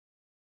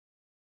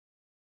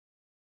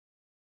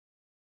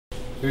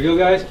Here we go,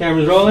 guys.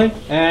 Camera's rolling,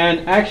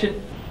 and action.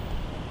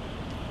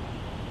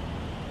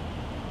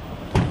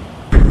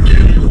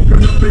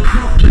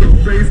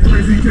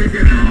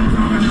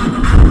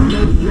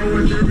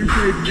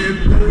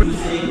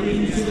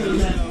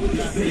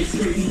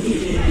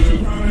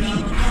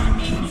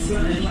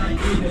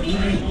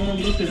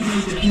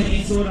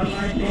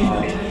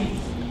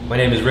 My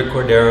name is Rik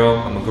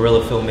Cordero. I'm a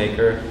guerrilla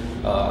filmmaker,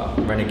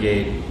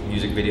 renegade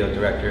music video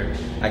director.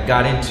 I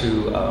got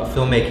into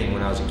filmmaking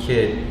when I was a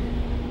kid.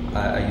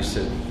 I used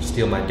to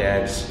steal my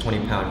dad's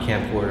 20-pound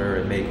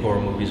camcorder and make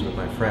horror movies with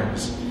my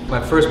friends.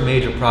 My first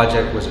major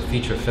project was a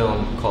feature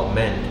film called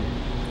Mend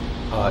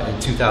in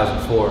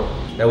 2004.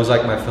 That was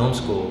like my film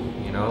school,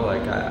 you know,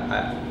 like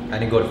I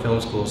didn't go to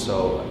film school,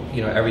 so,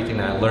 you know, everything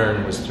that I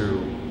learned was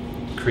through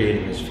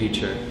creating this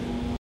feature.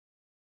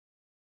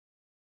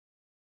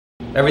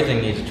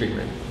 Everything needs a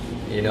treatment,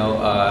 you know,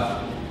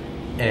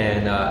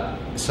 and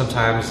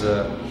sometimes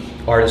the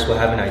artist will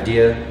have an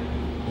idea,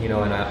 you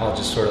know, and I'll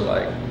just sort of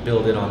like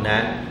build it on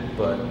that,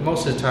 but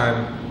most of the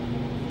time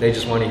they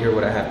just want to hear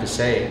what I have to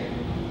say,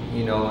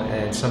 you know,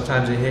 and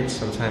sometimes it hits,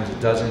 sometimes it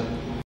doesn't.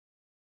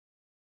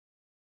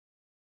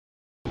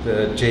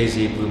 The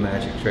Jay-Z Blue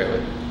Magic trailer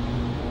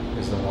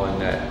is the one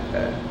that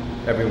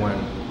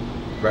everyone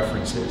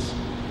references.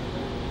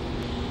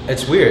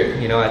 It's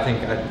weird, you know, I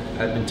think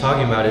I've been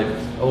talking about it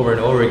over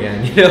and over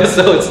again, you know,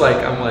 so it's like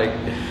I'm like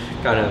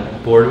kind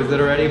of bored with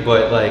it already,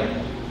 but like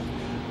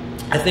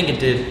I think it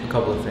did a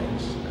couple of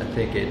things. I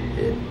think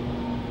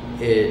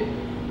it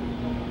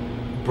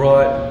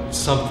brought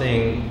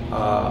something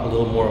a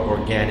little more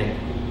organic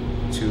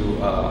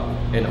to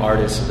an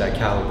artist of that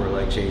caliber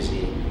like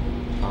Jay-Z.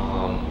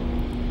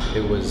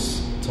 It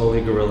was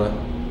totally guerrilla,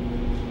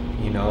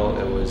 you know,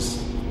 it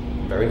was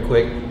very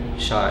quick,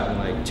 shot in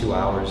like 2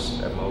 hours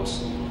at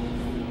most,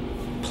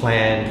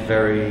 planned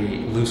very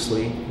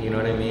loosely, you know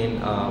what I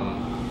mean,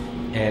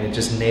 and it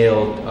just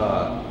nailed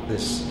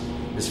this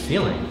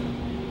feeling,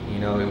 you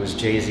know. It was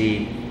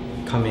Jay-Z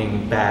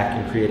coming back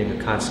and creating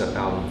a concept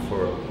album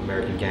for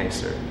American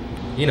Gangster.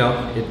 You know,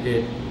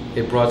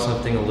 it brought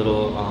something a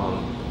little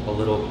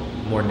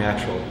more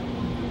natural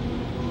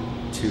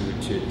to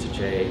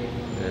Jay.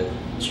 The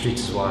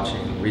Streets is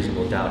Watching,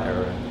 Reasonable Doubt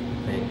era,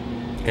 I think.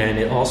 And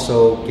it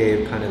also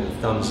gave kind of the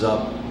thumbs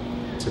up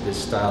to this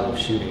style of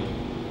shooting.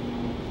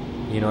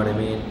 You know what I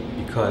mean?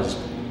 Because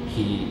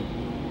he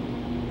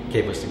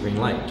gave us the green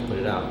light to put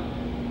it out.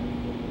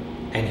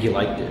 And he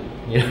liked it.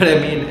 You know what I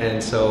mean?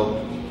 And so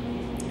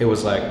it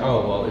was like,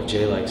 oh, well, if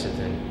Jay likes it,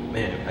 then,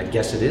 man, I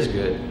guess it is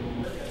good.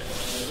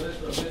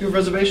 You have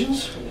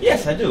reservations?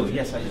 Yes, I do.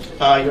 Yes, I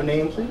do. Your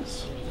name,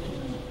 please?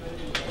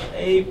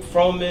 Abe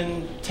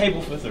Froman,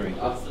 table for three.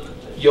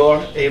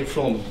 You're Abe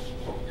Froman.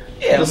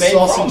 Yeah, the I'm Abe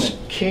sausage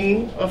Froman.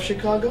 king of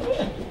Chicago?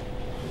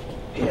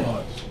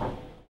 Yeah.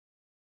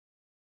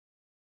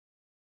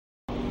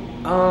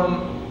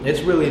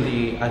 It's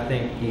really I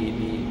think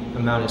the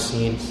amount of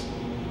scenes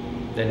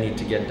that need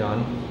to get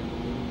done.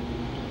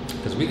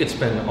 Because we could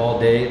spend all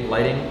day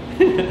lighting.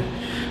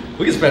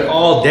 We could spend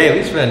all day.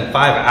 We could spend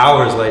 5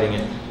 hours lighting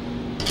it.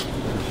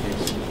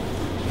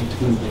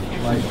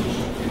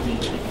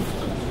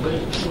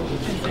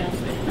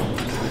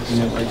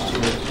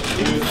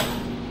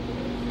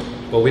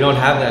 But we don't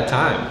have that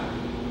time,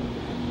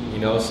 you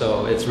know,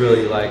 so it's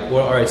really like,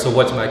 well, all right, so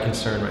what's my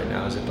concern right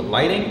now? Is it the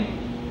lighting?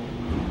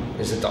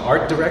 Is it the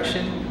art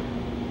direction?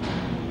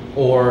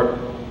 Or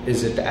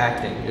is it the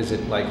acting? Is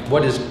it like,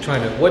 what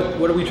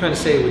are we trying to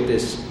say with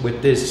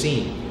this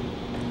scene?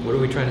 What are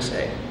we trying to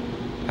say?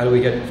 How do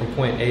we get from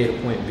point A to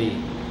point B?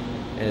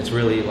 And it's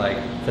really like,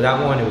 for that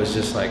one, it was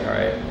just like, all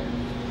right,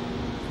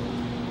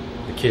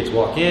 the kids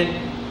walk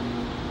in,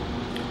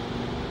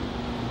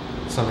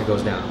 something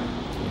goes down,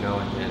 you know,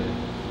 and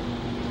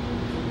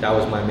that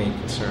was my main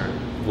concern.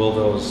 Will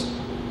those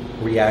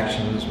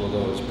reactions, will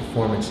those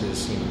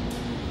performances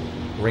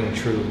ring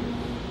true?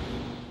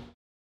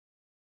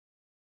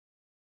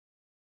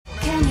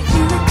 Can you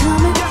feel it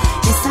coming?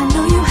 Yes, I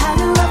know you had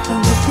a love,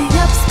 but with the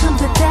ups come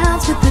the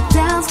downs, with the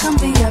downs come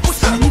the ups.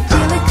 Can you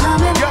feel it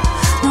coming?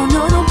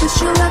 No, don't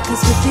push your luck,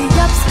 'cause with the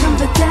ups come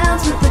the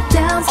downs, with the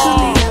downs come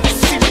the ups.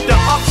 See, with the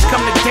ups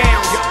come the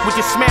downs, with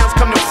your smiles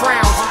come the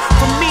frowns.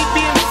 For me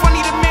being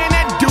funny, the man,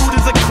 that dude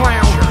is a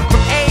clown.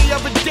 From A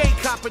of a day,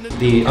 copping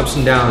The Ups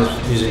and Downs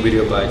music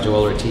video by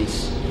Joel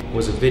Ortiz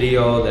was a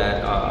video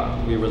that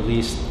we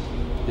released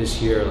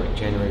this year, like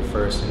January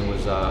 1st, and it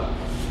was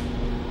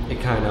it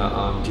kind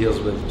of deals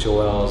with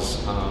Joel's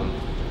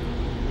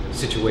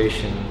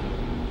situation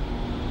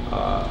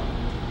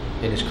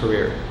in his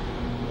career,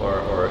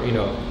 or you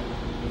know,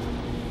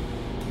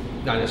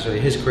 not necessarily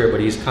his career, but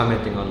he's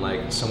commenting on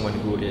like someone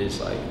who is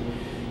like,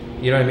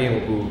 you know what I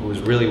mean, who is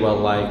really well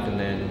liked, and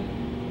then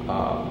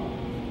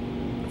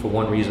for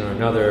one reason or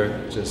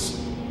another, just,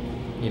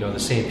 you know, the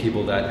same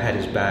people that had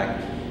his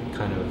back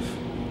kind of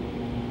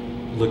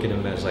look at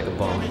him as like a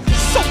bum.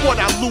 So what,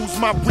 I lose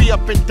my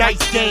re-up in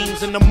dice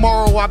games, and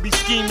tomorrow I be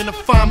scheming to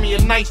find me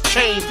a nice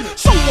chain.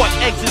 So what,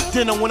 exit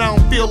dinner when I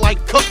don't feel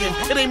like cooking?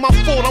 It ain't my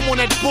fault, I'm on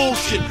that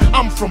bullshit,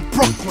 I'm from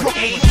Brooklyn.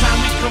 Every time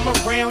we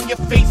come around, your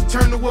face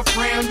turn to a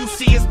frown. You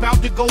see it's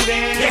about to go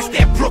down, that's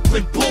that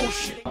Brooklyn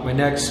bullshit. My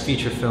next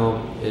feature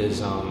film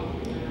is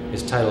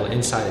titled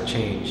Inside a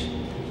Change,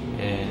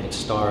 and it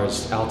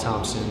stars Al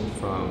Thompson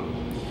from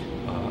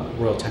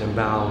Royal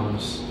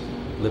Tenenbaums,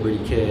 Liberty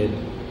Kid,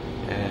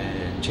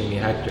 and Jamie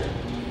Hector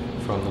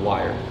from The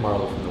Wire,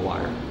 Marlo from The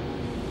Wire.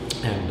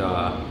 And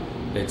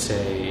it's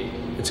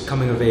a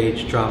coming of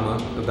age drama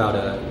about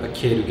a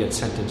kid who gets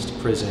sentenced to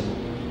prison,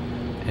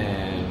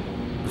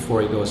 and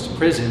before he goes to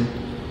prison,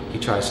 he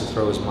tries to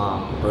throw his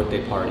mom a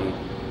birthday party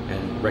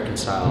and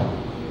reconcile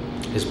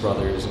his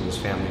brothers and his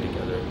family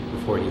together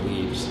before he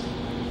leaves.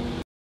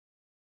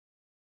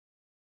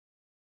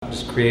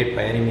 Just create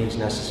by any means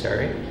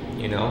necessary,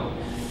 you know,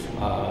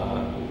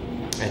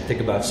 and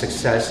think about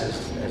success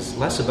as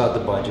less about the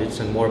budgets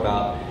and more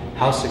about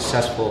how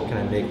successful can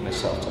I make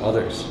myself to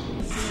others.